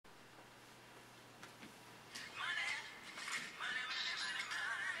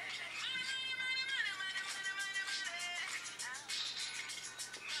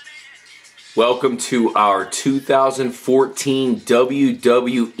Welcome to our 2014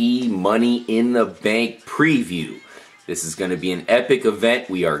 WWE Money in the Bank preview. This is going to be an epic event.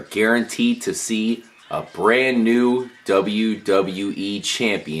 We are guaranteed to see a brand new WWE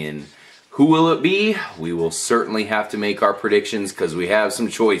champion. Who will it be? We will certainly have to make our predictions because we have some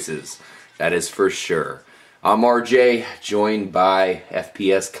choices. That is for sure. I'm RJ, joined by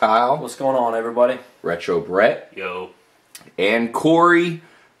FPS Kyle. What's going on, everybody? Retro Brett. Yo. And Corey,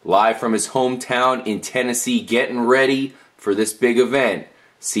 live from his hometown in Tennessee, getting ready for this big event.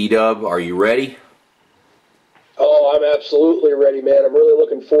 C-Dub, are you ready? Oh, I'm absolutely ready, man. I'm really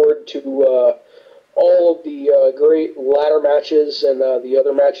looking forward to all of the great ladder matches and the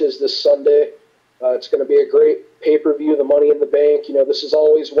other matches this Sunday. It's going to be a great pay-per-view, the Money in the Bank. You know, this is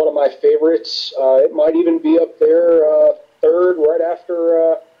always one of my favorites. It might even be up there third, right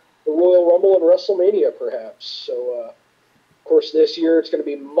after the Royal Rumble and WrestleMania, perhaps. So, of course, this year it's going to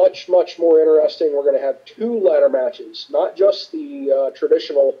be much, much more interesting. We're going to have two ladder matches, not just the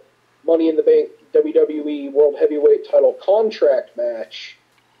traditional Money in the Bank WWE World Heavyweight Title contract match,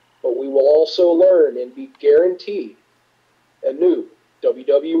 but we will also learn and be guaranteed a new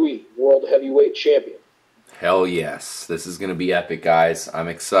WWE World Heavyweight Champion. Hell yes. This is going to be epic, guys. I'm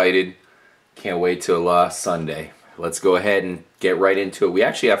excited. Can't wait till Sunday. Let's go ahead and get right into it. We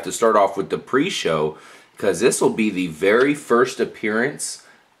actually have to start off with the pre-show because this will be the very first appearance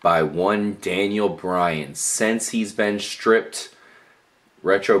by one Daniel Bryan since he's been stripped.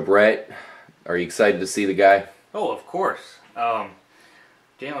 Retro Brett, are you excited to see the guy? Oh, of course.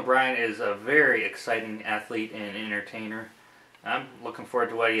 Daniel Bryan is a very exciting athlete and entertainer. I'm looking forward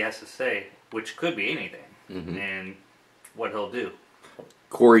to what he has to say, which could be anything, and what he'll do.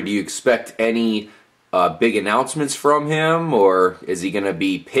 Corey, do you expect any big announcements from him, or is he going to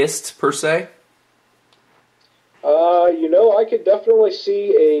be pissed, per se? You know, I could definitely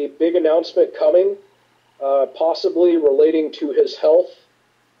see a big announcement coming, possibly relating to his health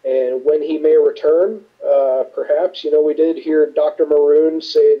and when he may return. Perhaps, you know, we did hear Dr. Maroon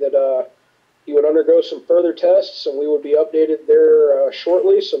say that he would undergo some further tests, and we would be updated there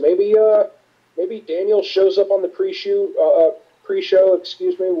shortly. So maybe Daniel shows up on the pre-show,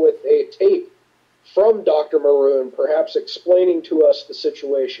 with a tape from Dr. Maroon, perhaps explaining to us the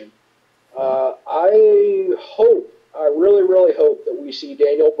situation. I really, really hope that we see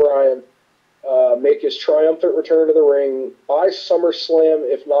Daniel Bryan make his triumphant return to the ring by SummerSlam,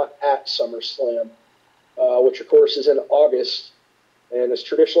 if not at SummerSlam, which of course is in August, and it's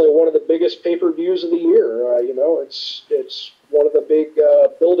traditionally one of the biggest pay-per-views of the year. You know, it's one of the big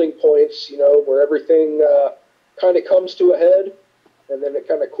building points, you know, where everything kind of comes to a head, and then it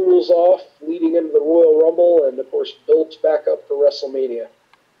kind of cools off leading into the Royal Rumble, and of course builds back up for WrestleMania.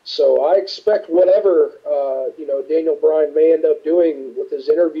 So I expect whatever Daniel Bryan may end up doing with his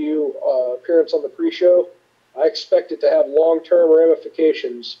interview appearance on the pre-show, I expect it to have long-term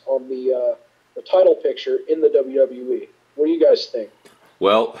ramifications on the title picture in the WWE. What do you guys think?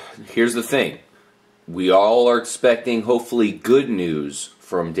 Well, here's the thing. We all are expecting, hopefully, good news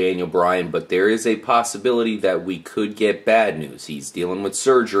from Daniel Bryan, but there is a possibility that we could get bad news. He's dealing with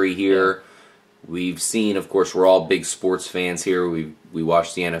surgery here. Yeah. We've seen, of course, we're all big sports fans here. We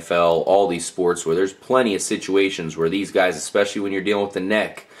watch the NFL, all these sports where there's plenty of situations where these guys, especially when you're dealing with the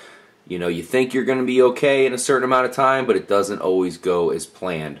neck, you know, you think you're going to be okay in a certain amount of time, but it doesn't always go as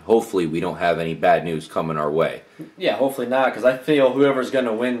planned. Hopefully, we don't have any bad news coming our way. Yeah, hopefully not, because I feel whoever's going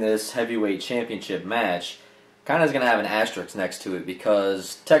to win this heavyweight championship match kind of is going to have an asterisk next to it,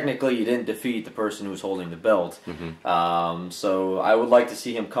 because technically you didn't defeat the person who's holding the belt. So I would like to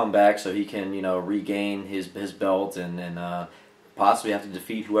see him come back so he can, you know, regain his belt and possibly have to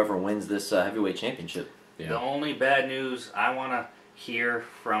defeat whoever wins this heavyweight championship. Yeah. The only bad news I want to hear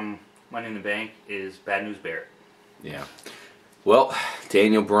from Money in the Bank is Bad News Barrett. Yeah. Well,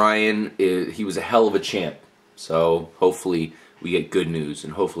 Daniel Bryan, he was a hell of a champ. So hopefully we get good news,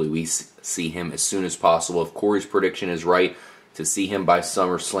 and hopefully we see him as soon as possible. If Corey's prediction is right, to see him by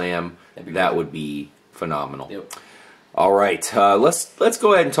SummerSlam, that would be phenomenal. Yep. All right, let's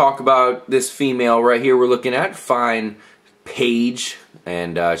go ahead and talk about this female right here we're looking at, Fine Paige,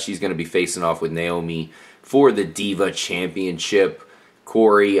 and she's going to be facing off with Naomi for the Diva Championship.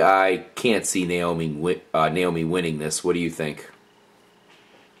 Corey, I can't see Naomi winning this. What do you think?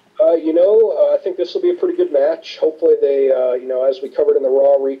 I think this will be a pretty good match. Hopefully they, as we covered in the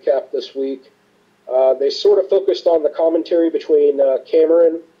Raw recap this week, they sort of focused on the commentary between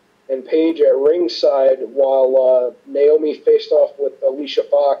Cameron and Paige at ringside while Naomi faced off with Alicia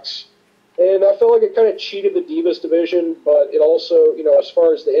Fox. And I felt like it kind of cheated the Divas division, but it also, as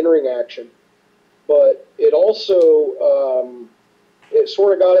far as the in-ring action, but it also it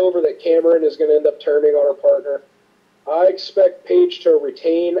sort of got over that Cameron is going to end up turning on her partner. I expect Paige to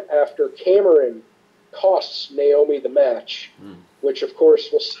retain after Cameron costs Naomi the match, which of course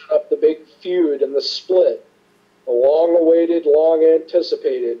will set up the big feud and the split, the long-awaited,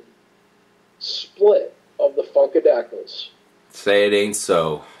 long-anticipated split of the Funkadactyls. Say it ain't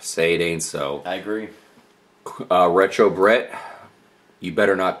so. Say it ain't so. I agree. Retro Brett, you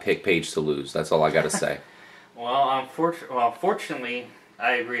better not pick Paige to lose. That's all I got to say. Well, fortunately,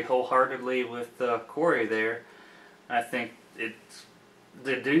 I agree wholeheartedly with Corey there. I think it's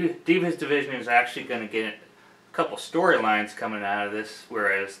the Divas division is actually going to get a couple storylines coming out of this,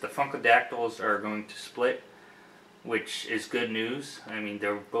 whereas the Funkadactyls are going to split, which is good news. I mean,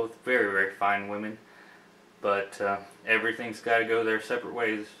 they're both very, very fine women, but everything's got to go their separate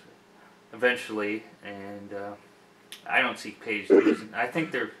ways eventually, and I don't see Paige losing. I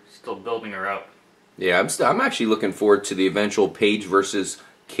think they're still building her up. Yeah, I'm actually looking forward to the eventual Paige versus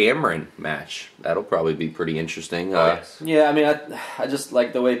Cameron match. That'll probably be pretty interesting. Yes. Yeah, I mean, I just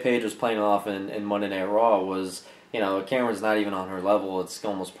like the way Paige was playing off in Monday Night Raw was, Cameron's not even on her level. It's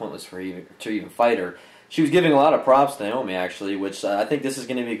almost pointless to even fight her. She was giving a lot of props to Naomi, actually, which I think this is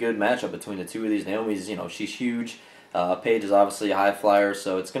going to be a good matchup between the two of these. Naomi's, she's huge. Paige is obviously a high flyer,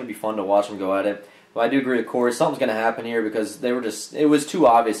 so it's going to be fun to watch them go at it. But I do agree with Corey. Something's going to happen here because it was too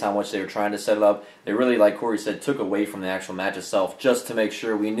obvious how much they were trying to set it up. They really, like Corey said, took away from the actual match itself just to make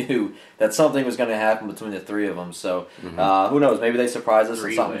sure we knew that something was going to happen between the three of them. So who knows? Maybe they surprise us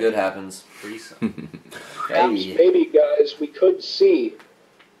and something good happens. Perhaps, maybe, guys, we could see,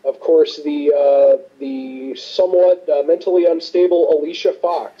 of course, the somewhat mentally unstable Alicia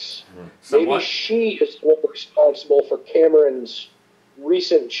Fox. Maybe she is the one responsible for Cameron's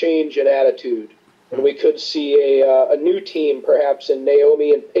recent change in attitude. And we could see a new team, perhaps, in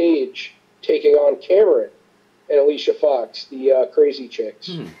Naomi and Paige taking on Cameron and Alicia Fox, the Crazy Chicks.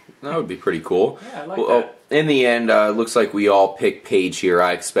 That would be pretty cool. Yeah, I like that. In the end, it looks like we all pick Paige here.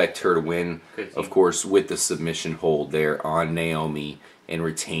 I expect her to win, of course, with the submission hold there on Naomi and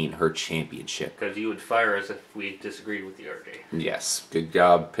retain her championship. Because you would fire us if we disagreed with you, RJ. Yes, good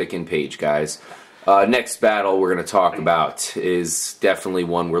job picking Paige, guys. Next battle we're going to talk about is definitely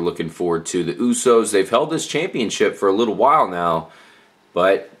one we're looking forward to. The Usos, they've held this championship for a little while now,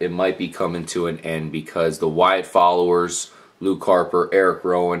 but it might be coming to an end because the Wyatt followers, Luke Harper, Eric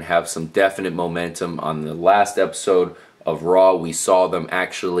Rowan, have some definite momentum. On the last episode of Raw, we saw them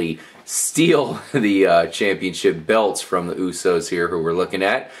actually steal the championship belts from the Usos here, who we're looking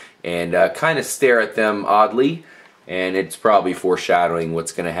at, and kind of stare at them oddly. And it's probably foreshadowing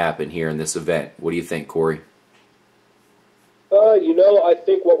what's going to happen here in this event. What do you think, Corey? I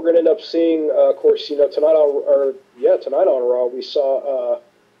think what we're going to end up seeing, of course, tonight on Raw, we saw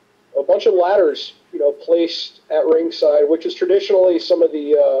a bunch of ladders, placed at ringside, which is traditionally some of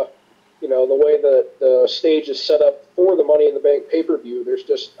the, the way that the stage is set up for the Money in the Bank pay-per-view. There's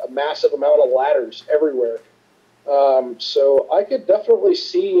just a massive amount of ladders everywhere. So I could definitely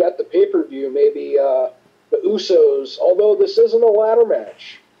see at the pay-per-view maybe the Usos, although this isn't a ladder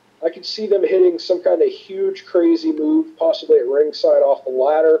match, I could see them hitting some kind of huge, crazy move, possibly at ringside off the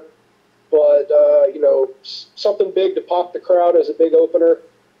ladder. But, something big to pop the crowd as a big opener.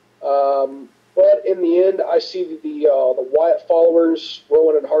 But in the end, I see the Wyatt followers,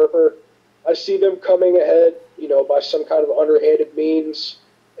 Rowan and Harper, I see them coming ahead, by some kind of underhanded means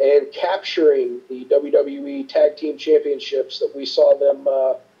and capturing the WWE Tag Team Championships that we saw them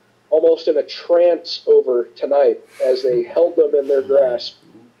almost in a trance over tonight as they held them in their grasp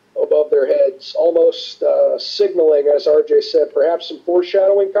above their heads, almost signaling, as RJ said, perhaps some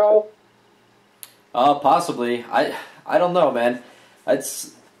foreshadowing, Kyle? Possibly. I don't know, man. I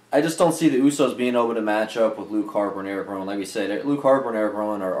just don't see the Usos being able to match up with Luke Harper and Eric Rowan. Like we said, Luke Harper and Eric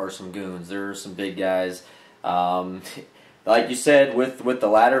Rowan are some goons. They're some big guys. Like you said, with the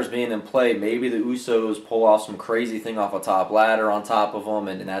ladders being in play, maybe the Usos pull off some crazy thing off a top ladder on top of them,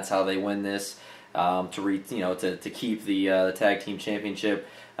 and that's how they win this to keep the tag team championship.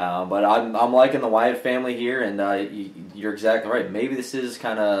 But I'm liking the Wyatt family here, and you're exactly right. Maybe this is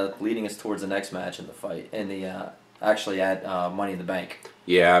kind of leading us towards the next match in the fight, actually at Money in the Bank.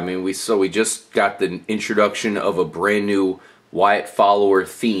 Yeah, I mean, we just got the introduction of a brand new Wyatt follower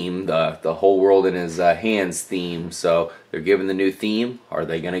theme, the whole world in his hands theme. So they're giving the new theme. Are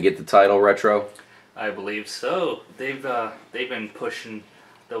they going to get the title, Retro? I believe so. They've been pushing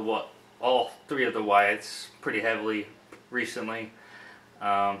all three of the Wyatts pretty heavily recently.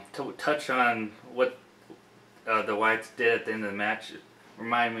 To touch on what the Wyatts did at the end of the match,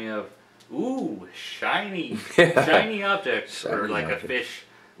 remind me of shiny objects, or like a fish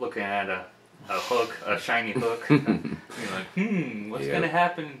looking at a hook, a shiny hook. You're like, what's going to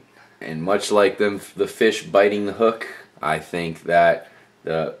happen? And much like the fish biting the hook, I think that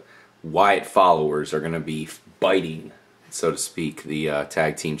the Wyatt followers are going to be biting, so to speak, the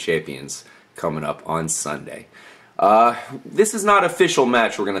tag team champions coming up on Sunday. This is not an official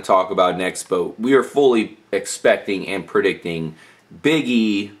match we're going to talk about next, but we are fully expecting and predicting Big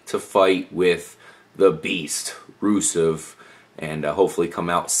E to fight with the Beast, Rusev, and hopefully come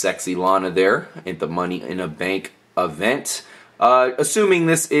out sexy Lana there at the Money in a Bank event. Assuming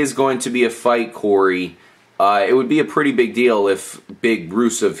this is going to be a fight, Corey, it would be a pretty big deal if Big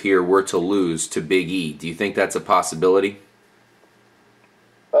Rusev here were to lose to Big E. Do you think that's a possibility?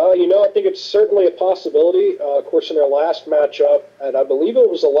 I think it's certainly a possibility. Of course, in their last matchup, and I believe it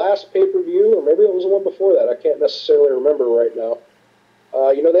was the last pay-per-view, or maybe it was the one before that. I can't necessarily remember right now.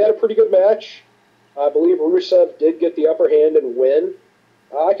 They had a pretty good match. I believe Rusev did get the upper hand and win.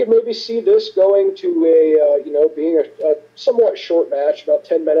 I could maybe see this going to being a somewhat short match, about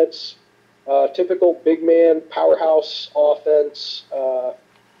 10 minutes. Typical big man powerhouse offense.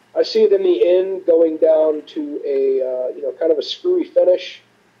 I see it in the end going down to a kind of a screwy finish,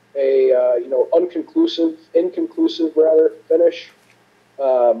 inconclusive finish.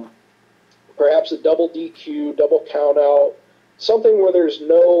 Perhaps a double DQ, double count out. Something where there's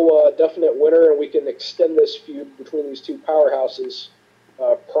no definite winner, and we can extend this feud between these two powerhouses.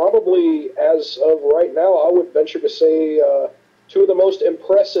 Probably, as of right now, I would venture to say two of the most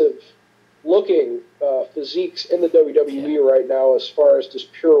impressive-looking physiques in the WWE right now, as far as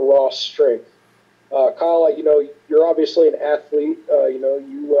just pure raw strength. Kyle, you're obviously an athlete.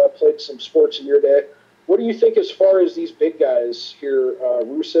 You played some sports in your day. What do you think as far as these big guys here,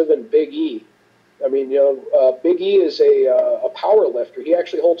 Rusev and Big E? I mean, Big E is a power lifter. He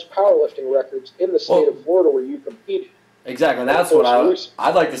actually holds powerlifting records in the state of Florida where you competed. Exactly, and that's what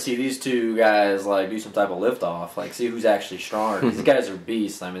I'd like to see these two guys do some type of lift-off, see who's actually stronger. These guys are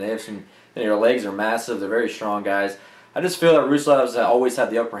beasts. I mean, they have their legs are massive. They're very strong guys. I just feel that Rusev's always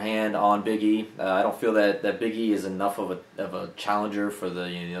had the upper hand on Big E. I don't feel that Big E is enough of a challenger for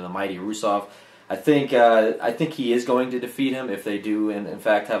the mighty Rusev. I think he is going to defeat him if they do in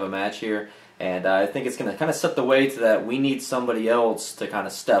fact have a match here. And I think it's going to kind of set the way to that we need somebody else to kind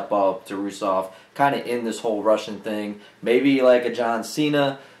of step up to Rusev, kind of in this whole Russian thing. Maybe like a John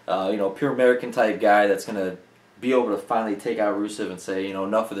Cena, pure American type guy that's going to be able to finally take out Rusev and say,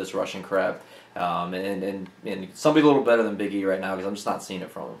 enough of this Russian crap. And somebody a little better than Big E right now because I'm just not seeing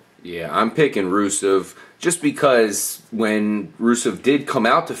it from him. Yeah, I'm picking Rusev just because when Rusev did come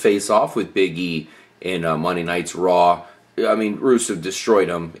out to face off with Big E in Monday Night's Raw, I mean, Rusev destroyed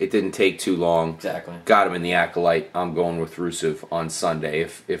him. It didn't take too long. Exactly. Got him in the Acolyte. I'm going with Rusev on Sunday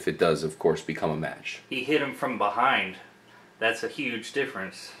if it does, of course, become a match. He hit him from behind. That's a huge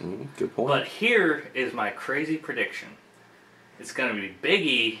difference. Good point. But here is my crazy prediction. It's going to be Big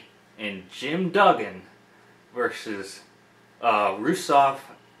E and Jim Duggan versus Rusev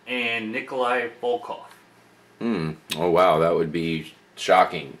and Nikolai Volkov. Oh, wow. That would be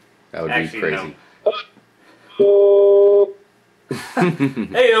shocking. That would be crazy.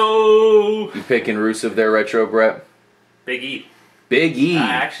 Heyo! You picking Rusev there, Retro Brett? Big E. Big E.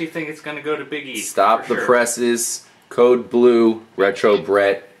 I actually think it's going to go to Big E. Stop the presses. Code Blue. Retro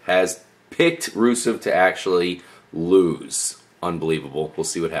Brett has picked Rusev to actually lose. Unbelievable. We'll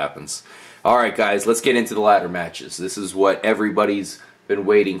see what happens. All right, guys, let's get into the ladder matches. This is what everybody's been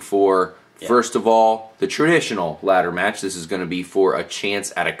waiting for. Yeah. First of all, the traditional ladder match. This is going to be for a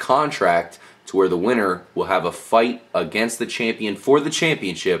chance at a contract to where the winner will have a fight against the champion for the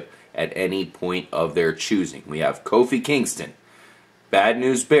championship at any point of their choosing. We have Kofi Kingston, Bad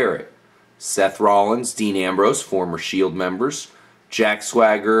News Barrett, Seth Rollins, Dean Ambrose, former Shield members, Jack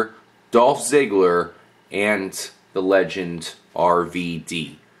Swagger, Dolph Ziggler, and the legend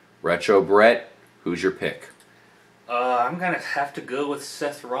RVD. Retro Brett, who's your pick? I'm going to have to go with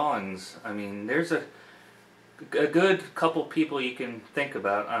Seth Rollins. I mean, there's a good couple people you can think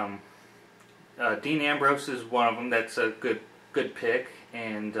about. Dean Ambrose is one of them. That's a good pick.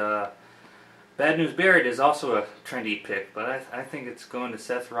 And Bad News Barrett is also a trendy pick, but I think it's going to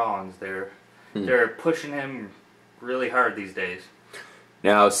Seth Rollins. They're pushing him really hard these days.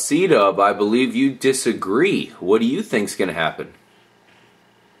 Now, C-Dub, I believe you disagree. What do you think's going to happen?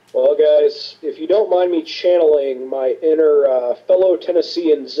 Well, guys, if you don't mind me channeling my inner fellow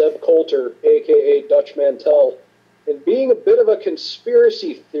Tennessean Zeb Coulter, a.k.a. Dutch Mantel, and being a bit of a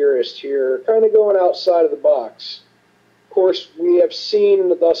conspiracy theorist here, kind of going outside of the box. Of course, we have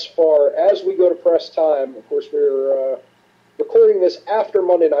seen thus far, as we go to press time, of course, we're recording this after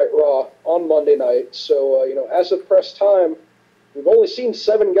Monday Night Raw on Monday night, so, as of press time, We've only seen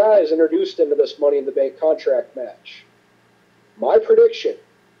 7 guys introduced into this Money in the Bank contract match. My prediction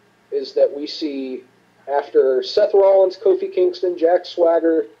is that we see, after Seth Rollins, Kofi Kingston, Jack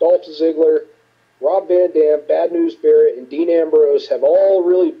Swagger, Dolph Ziggler, Rob Van Dam, Bad News Barrett, and Dean Ambrose have all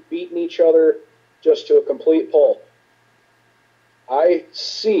really beaten each other just to a complete pulp. I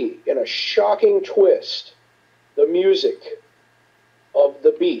see, in a shocking twist, the music of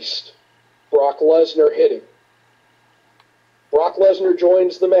the Beast, Brock Lesnar, hitting. Brock Lesnar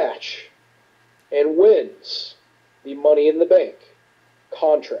joins the match and wins the Money in the Bank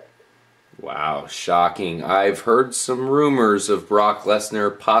contract. Wow, shocking. I've heard some rumors of Brock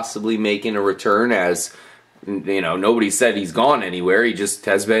Lesnar possibly making a return, as, you know, nobody said he's gone anywhere. He just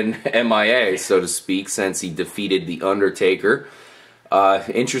has been MIA, so to speak, since he defeated The Undertaker.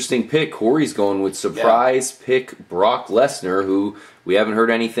 Interesting pick. Corey's going with surprise pick Brock Lesnar, who we haven't heard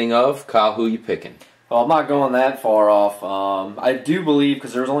anything of. Kyle, who you picking? Well, I'm not going that far off. I do believe,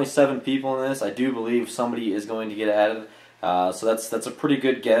 because there's only 7 people in this, I do believe somebody is going to get added. So that's a pretty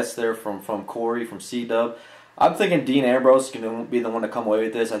good guess there from Corey, from C-Dub. I'm thinking Dean Ambrose is going to be the one to come away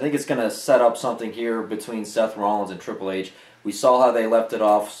with this. I think it's going to set up something here between Seth Rollins and Triple H. We saw how they left it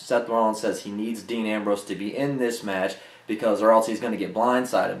off. Seth Rollins says he needs Dean Ambrose to be in this match, because or else he's going to get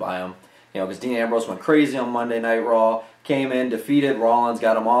blindsided by him. You know, because Dean Ambrose went crazy on Monday Night Raw, came in, defeated Rollins,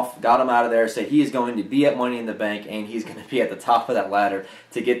 got him out of there, said he is going to be at Money in the Bank, and he's going to be at the top of that ladder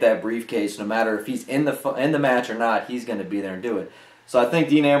to get that briefcase. No matter if he's in the match or not, he's going to be there and do it. So I think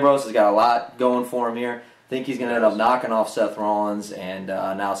Dean Ambrose has got a lot going for him here. I think he's going to end up knocking off Seth Rollins, and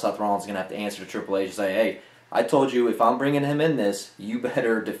now Seth Rollins is going to have to answer to Triple H and say, hey, I told you if I'm bringing him in this, you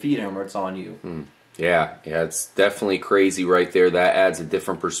better defeat him or it's on you. Yeah, it's definitely crazy right there. That adds a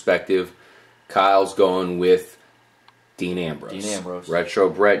different perspective. Kyle's going with Dean Ambrose. Retro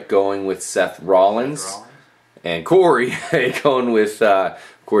Brett going with Seth Rollins. And Corey going with, of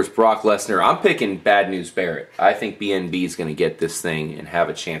course, Brock Lesnar. I'm picking Bad News Barrett. I think BNB is going to get this thing and have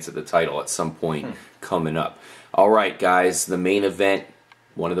a chance at the title at some point coming up. All right, guys, the main event,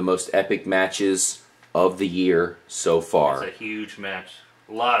 one of the most epic matches of the year so far. It's a huge match.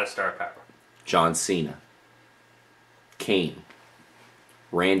 A lot of star power. John Cena, Kane,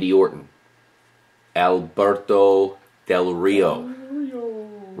 Randy Orton, Alberto Del Rio,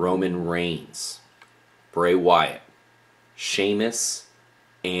 Roman Reigns, Bray Wyatt, Sheamus,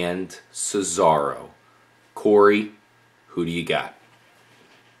 and Cesaro. Corey, who do you got?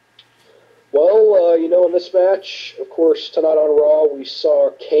 Well, you know, in this match, of course, tonight on Raw, we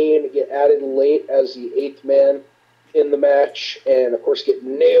saw Kane get added late as the 8th man in the match, and of course get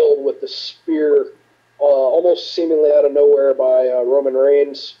nailed with the spear almost seemingly out of nowhere by Roman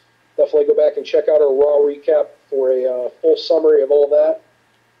Reigns. Definitely go back and check out our Raw recap for a full summary of all that.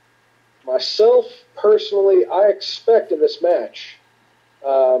 Myself, personally, I expect in this match,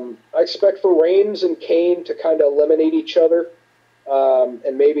 I expect for Reigns and Kane to kind of eliminate each other,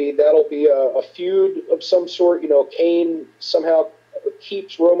 and maybe that'll be a feud of some sort. You know, Kane somehow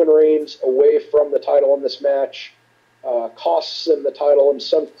keeps Roman Reigns away from the title in this match, costs him the title in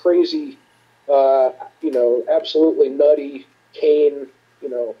some crazy, you know, absolutely nutty Kane, you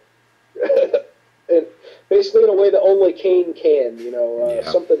know, and basically in a way that only Kane can, you know,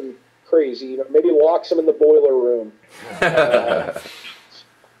 something crazy. You know, maybe locks him in the boiler room.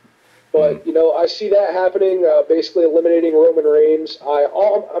 But, you know, I see that happening, basically eliminating Roman Reigns.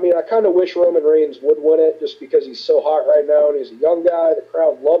 I mean, I kind of wish Roman Reigns would win it just because he's so hot right now and he's a young guy. The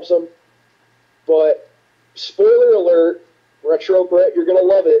crowd loves him. But, spoiler alert, Retro Brett, you're going to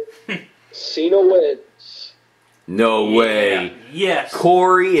love it. Cena wins. No way. Yes.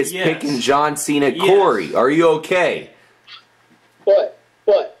 Corey is picking John Cena. Yes. Corey, are you okay? But,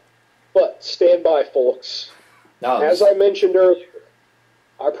 stand by, folks. No, as I mentioned earlier,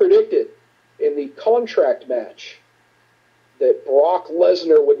 I predicted in the contract match that Brock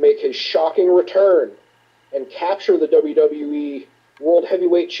Lesnar would make his shocking return and capture the WWE World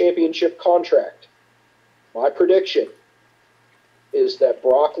Heavyweight Championship contract. My prediction is that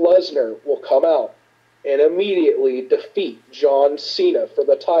Brock Lesnar will come out and immediately defeat John Cena for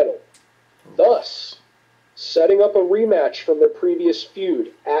the title, thus setting up a rematch from their previous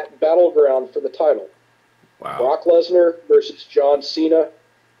feud at Battleground for the title. Wow. Brock Lesnar versus John Cena.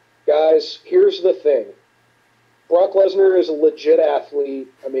 Guys, here's the thing. Brock Lesnar is a legit athlete.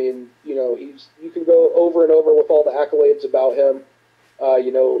 I mean, you know, you can go over and over with all the accolades about him.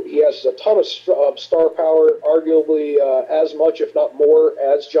 You know, he has a ton of star power, arguably as much, if not more,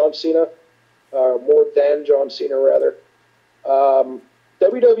 as John Cena. More than John Cena, rather.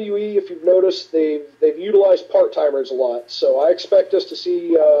 WWE, if you've noticed, they've utilized part-timers a lot. So I expect us to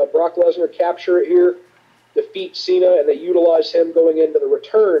see Brock Lesnar capture it here. defeat Cena, and they utilize him going into the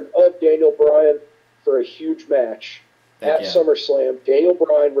return of Daniel Bryan for a huge match at SummerSlam. Daniel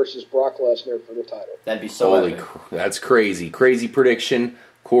Bryan versus Brock Lesnar for the title. That'd be so epic. That's crazy. Crazy prediction.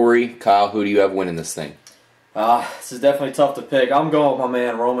 Corey, Kyle, who do you have winning this thing? This is definitely tough to pick. I'm going with my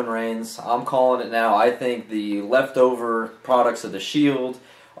man Roman Reigns. I'm calling it now. I think the leftover products of the Shield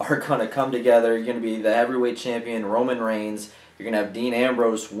are going to come together. You're going to be the heavyweight champion Roman Reigns. You're going to have Dean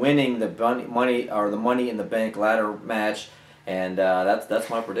Ambrose winning the Money in the Bank ladder match, and that's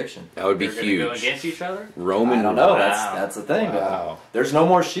my prediction. That would be They're huge. Go against each other? Roman. I don't know. Wow. That's the thing. Wow. There's no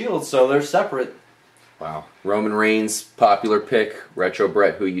more Shields, so they're separate. Wow. Roman Reigns, popular pick. Retro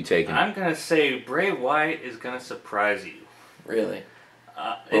Brett, who are you taking? I'm going to say Bray Wyatt is going to surprise you. Really?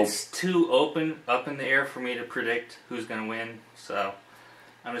 It's too up in the air for me to predict who's going to win, so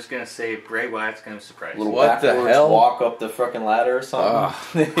I'm just going to say Bray Wyatt's going to surprise you. What the hell? Walk up the frickin' ladder or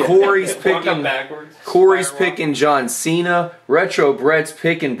something? Corey's Walk picking up backwards. Corey's picking John Cena. Retro Brett's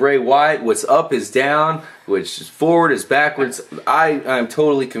picking Bray Wyatt. What's up is down, which is forward is backwards. I'm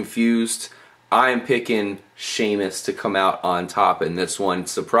totally confused. I'm picking Sheamus to come out on top in this one.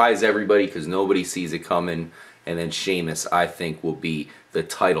 Surprise everybody because nobody sees it coming. And then Sheamus, I think, will be the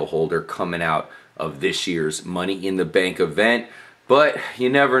title holder coming out of this year's Money in the Bank event. But you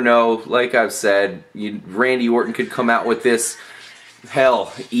never know. Like I've said, Randy Orton could come out with this.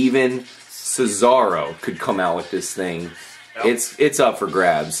 Hell, even Cesaro could come out with this thing. Yep. It's up for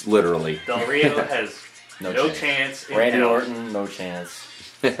grabs, literally. Del Rio has no chance. Randy Orton, no chance.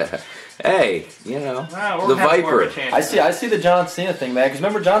 Hey, you know, Well, the Viper. I see the John Cena thing, man. Because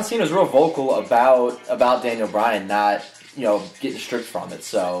remember, John Cena was real vocal about Daniel Bryan not, getting stripped from it.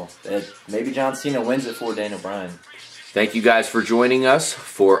 So maybe John Cena wins it for Daniel Bryan. Thank you guys for joining us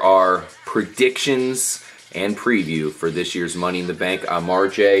for our predictions and preview for this year's Money in the Bank. I'm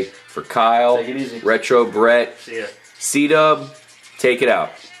RJ for Kyle. Take it easy. Retro Brett. See ya. C-Dub, take it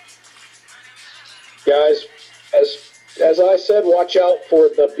out. Guys, as I said, watch out for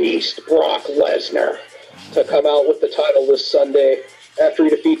the Beast, Brock Lesnar, to come out with the title this Sunday after he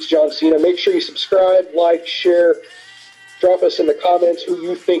defeats John Cena. Make sure you subscribe, like, share. Drop us in the comments who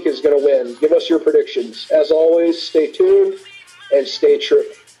you think is going to win. Give us your predictions. As always, stay tuned and stay true.